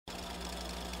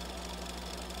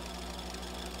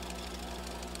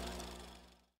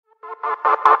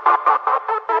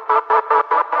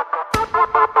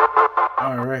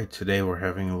Alright, today we're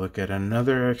having a look at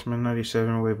another X-Men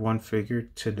 97 Wave 1 figure.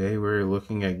 Today we're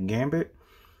looking at Gambit.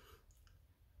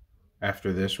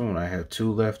 After this one, I have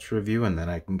 2 left to review, and then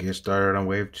I can get started on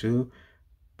Wave 2.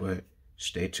 But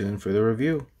stay tuned for the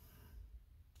review.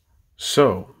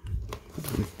 So,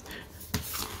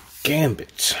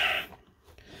 Gambit.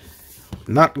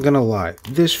 Not gonna lie,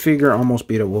 this figure almost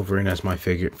beat up Wolverine as my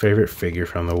favorite figure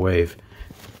from the Wave.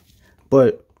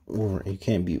 But you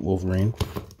can't beat Wolverine.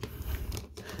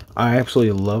 I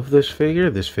absolutely love this figure.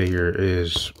 This figure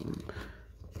is...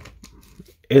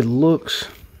 It looks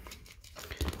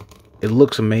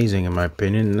amazing in my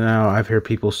opinion. Now, I've heard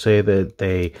people say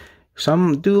that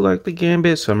some do like the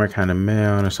Gambit, some are kind of meh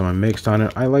on it, some are mixed on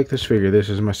it. I like this figure. This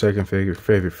is my second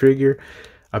favorite figure.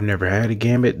 I've never had a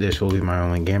Gambit. This will be my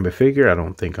only Gambit figure. I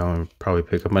don't think I'll probably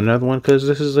pick up another one because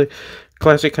this is a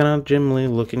classic kind of Jim Lee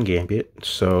looking Gambit.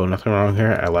 So nothing wrong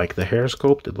here. I like the hair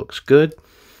sculpt. It looks good.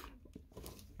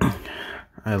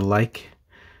 I like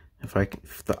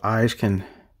if the eyes can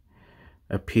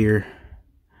appear.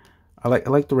 I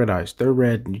like the red eyes. They're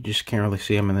red. You just can't really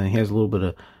see them. And then he has a little bit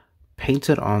of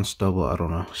painted on stubble. I don't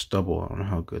know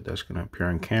how good that's gonna appear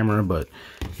on camera, but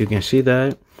you can see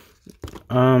that.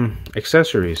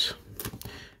 Accessories. It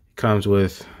comes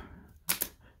with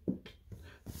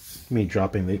me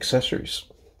dropping the accessories.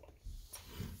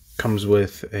 Comes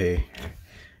with a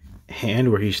hand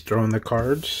where he's throwing the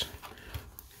cards.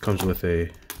 Comes with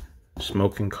a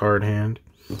smoking card hand.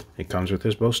 It comes with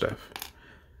his bow staff.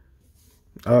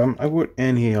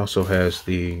 And he also has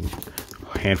the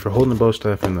hand for holding the bow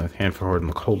staff and the hand for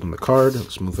holding the card.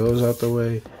 Let's move those out the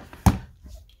way.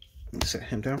 Set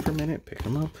him down for a minute. Pick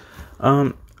him up.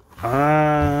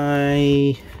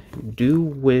 I do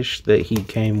wish that he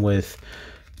came with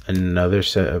another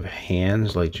set of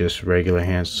hands, like just regular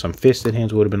hands. Some fisted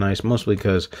hands would have been nice, mostly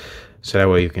because so that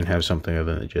way you can have something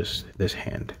other than just this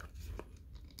hand.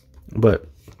 But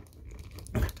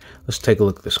let's take a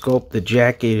look at the sculpt. The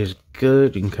jacket is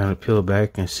good. You can kind of peel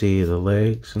back and see the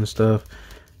legs and stuff.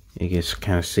 You can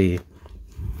kind of see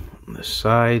the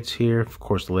sides here. Of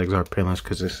course, the legs are painless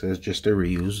because this is just a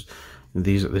reused.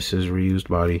 This is reused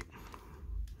body.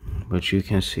 But you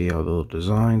can see all the little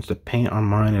designs. The paint on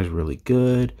mine is really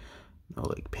good. No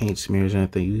like paint smears or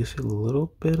anything. You can see a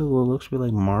little bit of what looks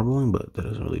like marbling, but that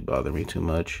doesn't really bother me too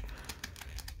much.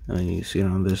 And then you can see it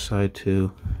on this side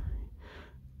too.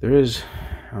 There is,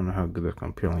 I don't know how good that's gonna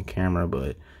appear on camera,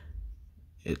 but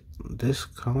this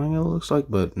coloring it looks like,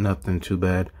 but nothing too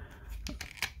bad.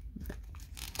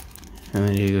 And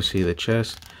then you can see the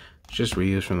chest. It's just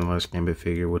reused from the last Gambit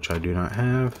figure, which I do not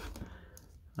have.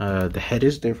 The head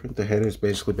is different. The head is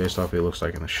basically based off what it looks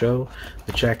like in the show.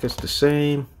 The jacket's the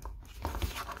same.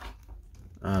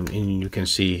 And you can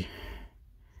see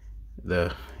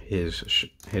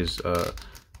his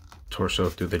torso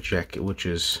through the jacket, which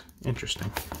is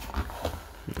interesting.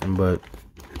 But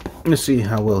let's see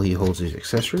how well he holds these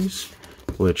accessories,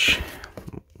 which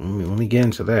let me get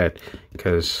into that,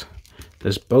 because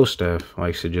this bow staff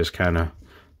likes to just kind of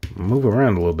move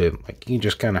around a little bit. Like he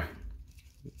just kind of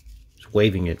is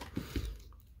waving it,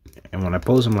 and when I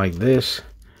pose him like this,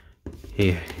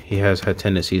 he has had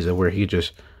tendencies of where he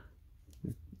just,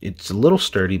 it's a little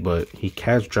sturdy, but he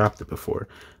has dropped it before,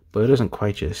 but it doesn't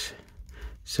quite just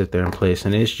sit there in place,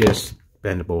 and it's just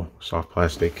bendable soft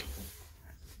plastic.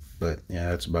 But yeah,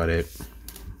 that's about it.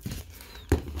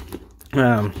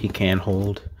 He can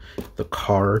hold the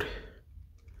card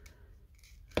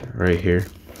right here.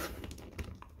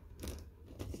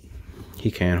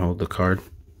 He can hold the card,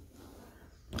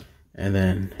 and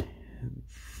then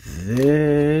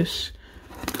this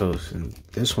goes in.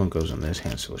 This one goes in this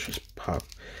hand, so let's just pop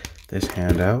this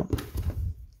hand out.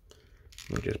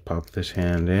 We just pop this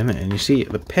hand in, and you see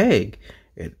the peg.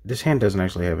 This hand doesn't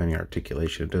actually have any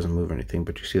articulation. It doesn't move or anything,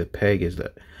 but you see the peg is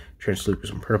that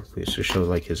translucent purple. It just shows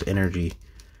like his energy,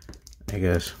 I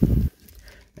guess.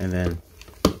 And then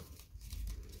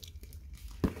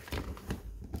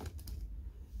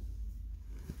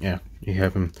yeah, you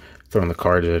have him throwing the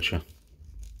cards at you.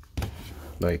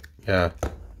 Like, yeah.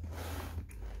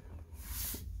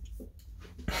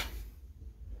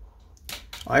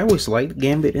 I always liked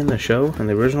Gambit in the show, in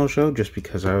the original show, just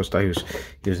because I always thought he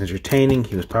was entertaining,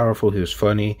 he was powerful, he was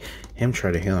funny. Him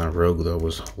trying to hit on Rogue, though,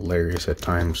 was hilarious at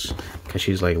times, because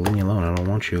she's like, leave me alone, I don't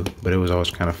want you. But it was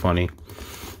always kind of funny.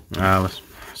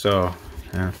 So,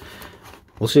 yeah.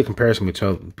 We'll see a comparison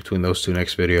between those two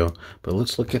next video. But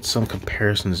let's look at some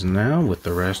comparisons now with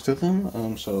the rest of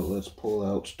them. So let's pull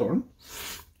out Storm,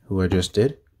 who I just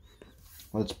did.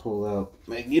 Let's pull out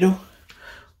Magneto,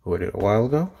 who I did a while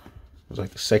ago. It was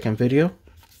like the second video.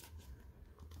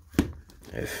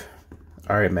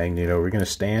 All right, Magneto, we're gonna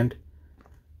stand.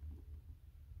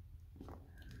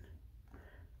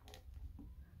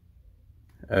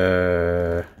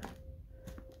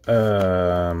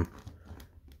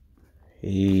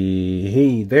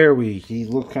 He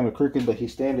looked kind of crooked, but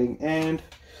he's standing. And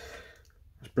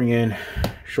let's bring in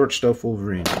short stuff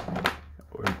Wolverine.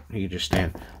 Or he just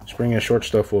stand. Let's bring in short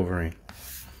stuff Wolverine.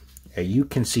 Yeah, you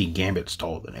can see Gambit's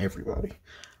taller than everybody.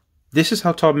 This is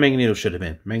how tall Magneto should have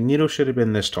been. Magneto should have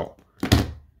been this tall.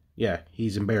 Yeah,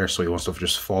 he's embarrassed, so he wants to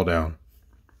just fall down.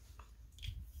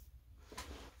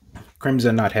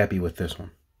 Crimson not happy with this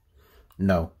one.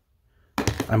 No.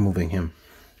 I'm moving him.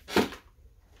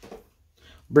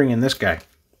 Bring in this guy.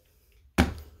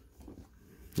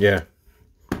 Yeah.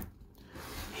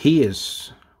 He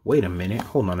is... Wait a minute.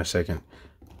 Hold on a second.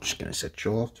 I'm just going to set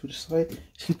you off to the side.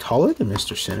 Is he taller than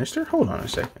Mr. Sinister? Hold on a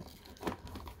second.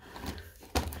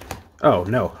 Oh,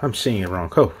 no. I'm seeing it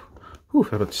wrong. Oh. Whew, I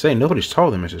was about to say, nobody's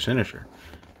taller than Mr. Sinister.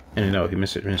 And no,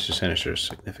 Mr. Sinister is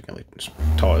significantly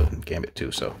taller than Gambit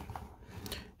too, so...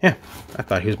 Yeah, I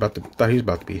thought he was about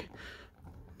to be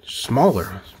smaller.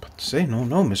 I was about to say, no,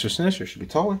 Mr. Sinister should be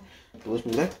taller.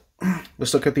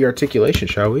 Let's look at the articulation,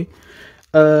 shall we?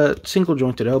 Single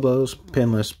jointed elbows,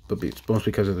 pinless, but it's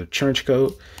mostly because of the trench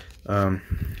coat.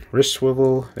 Wrist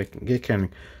swivel. It can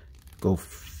go.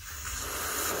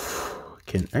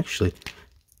 Can actually.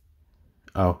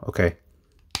 Oh, okay.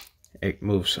 It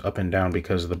moves up and down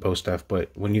because of the bow staff,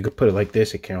 but when you put it like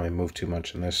this, it can't really move too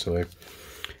much in this. So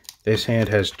this hand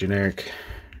has generic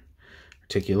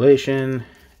articulation.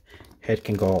 Head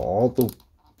can go all the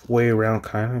way around,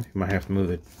 kind of. You might have to move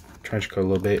the trench coat a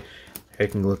little bit.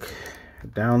 Head can look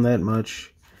down that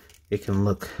much. It can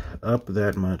look up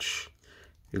that much.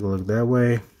 You can look that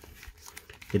way.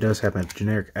 It does have a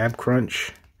generic ab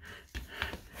crunch.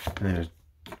 And then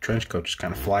the trench coat just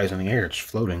kind of flies in the air. It's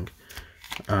floating.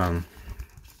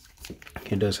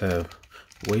 It does have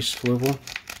waist swivel.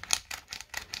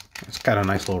 It's got a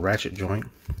nice little ratchet joint.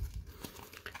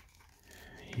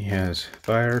 He has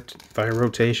thigh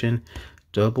rotation,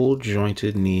 double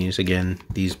jointed knees. Again,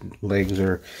 these legs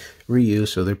are reused,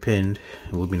 so they're pinned.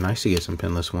 It would be nice to get some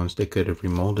pinless ones. They could have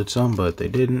remolded some, but they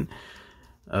didn't.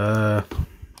 And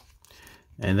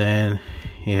then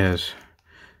he has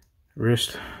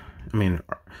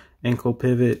ankle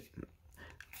pivot.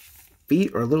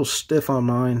 Feet are a little stiff on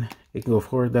mine. It can go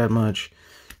forward that much,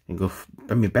 and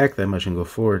back that much and go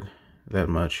forward that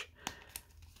much.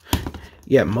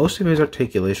 Yeah, most of his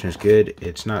articulation is good.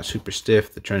 It's not super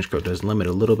stiff. The trench coat does limit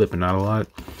a little bit, but not a lot.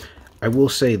 I will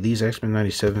say these X-Men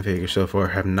 97 figures so far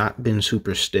have not been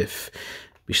super stiff,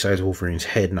 besides Wolverine's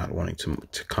head not wanting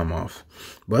to come off.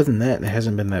 But other than that, it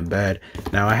hasn't been that bad.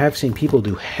 Now, I have seen people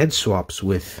do head swaps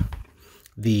with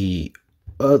the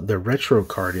retro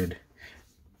carded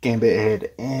Gambit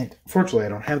head, and fortunately I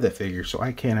don't have that figure, so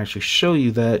I can't actually show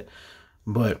you that,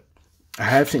 but I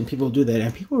have seen people do that,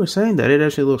 and people were saying that it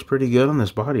actually looks pretty good on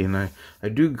this body, and I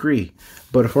do agree,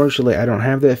 but unfortunately I don't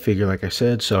have that figure, like I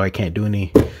said, so I can't do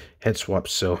any head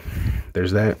swaps, so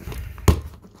there's that.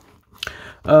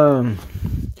 I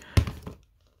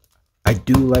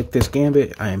do like this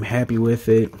Gambit. I am happy with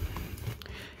it.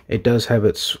 It does have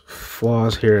its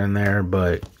flaws here and there,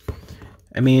 but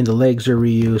I mean, the legs are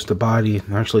reused, the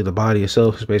body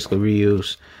itself is basically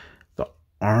reused. The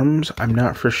arms, I'm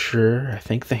not for sure. I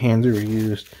think the hands are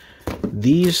reused.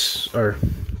 These are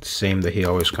the same that he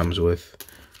always comes with.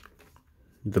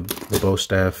 The bow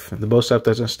staff. The bow staff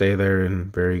doesn't stay there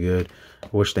and very good. I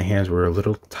wish the hands were a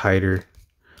little tighter,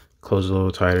 close a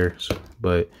little tighter,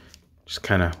 but just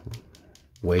kind of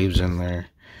waves in there.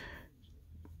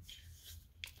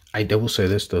 I will say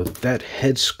this though, that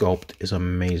head sculpt is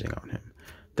amazing on him.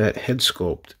 That head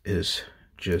sculpt is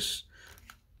just,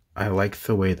 I like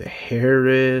the way the hair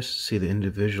is. See the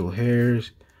individual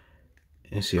hairs.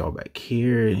 And see all back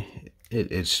here.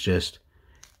 It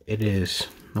is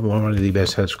one of the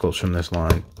best head sculpts from this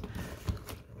line.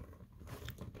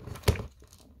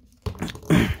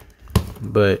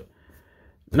 But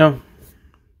no.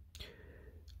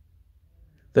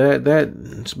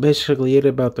 That's basically it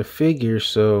about the figure,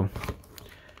 so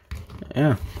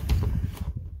yeah.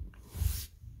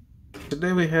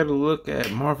 Today we had a look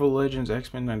at Marvel Legends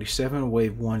X-Men 97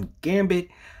 Wave 1 Gambit.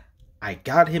 I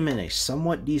got him in a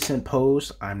somewhat decent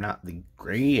pose. I'm not the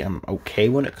great. I'm okay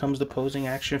when it comes to posing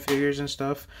action figures and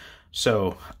stuff.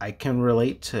 So I can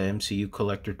relate to MCU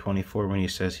Collector 24 when he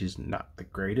says he's not the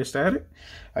greatest at it.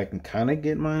 I can kind of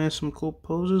get mine in some cool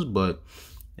poses, but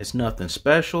it's nothing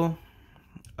special.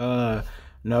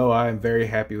 No, I'm very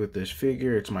happy with this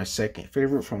figure. It's my second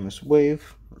favorite from this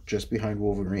wave, just behind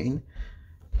Wolverine.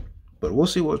 But we'll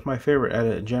see what's my favorite out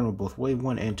of general, both wave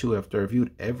 1 and 2, after I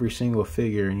reviewed every single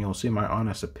figure, and you'll see my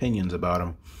honest opinions about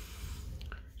them.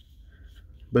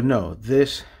 But no,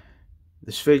 this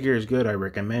figure is good. I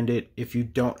recommend it. If you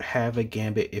don't have a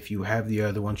Gambit, if you have the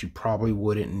other ones, you probably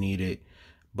wouldn't need it.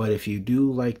 But if you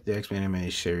do like the X-Men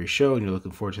Animated Series show and you're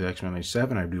looking forward to the X-Men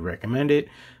 97, I do recommend it.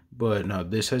 But no,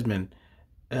 this has been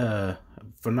a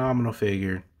phenomenal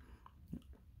figure.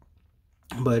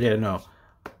 But yeah, no,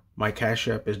 my Cash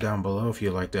App is down below if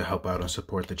you'd like to help out and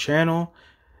support the channel.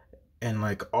 And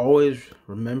like always,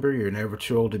 remember, you're never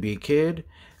too old to be a kid.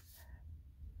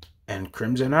 And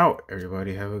Crimson out.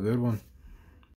 Everybody have a good one.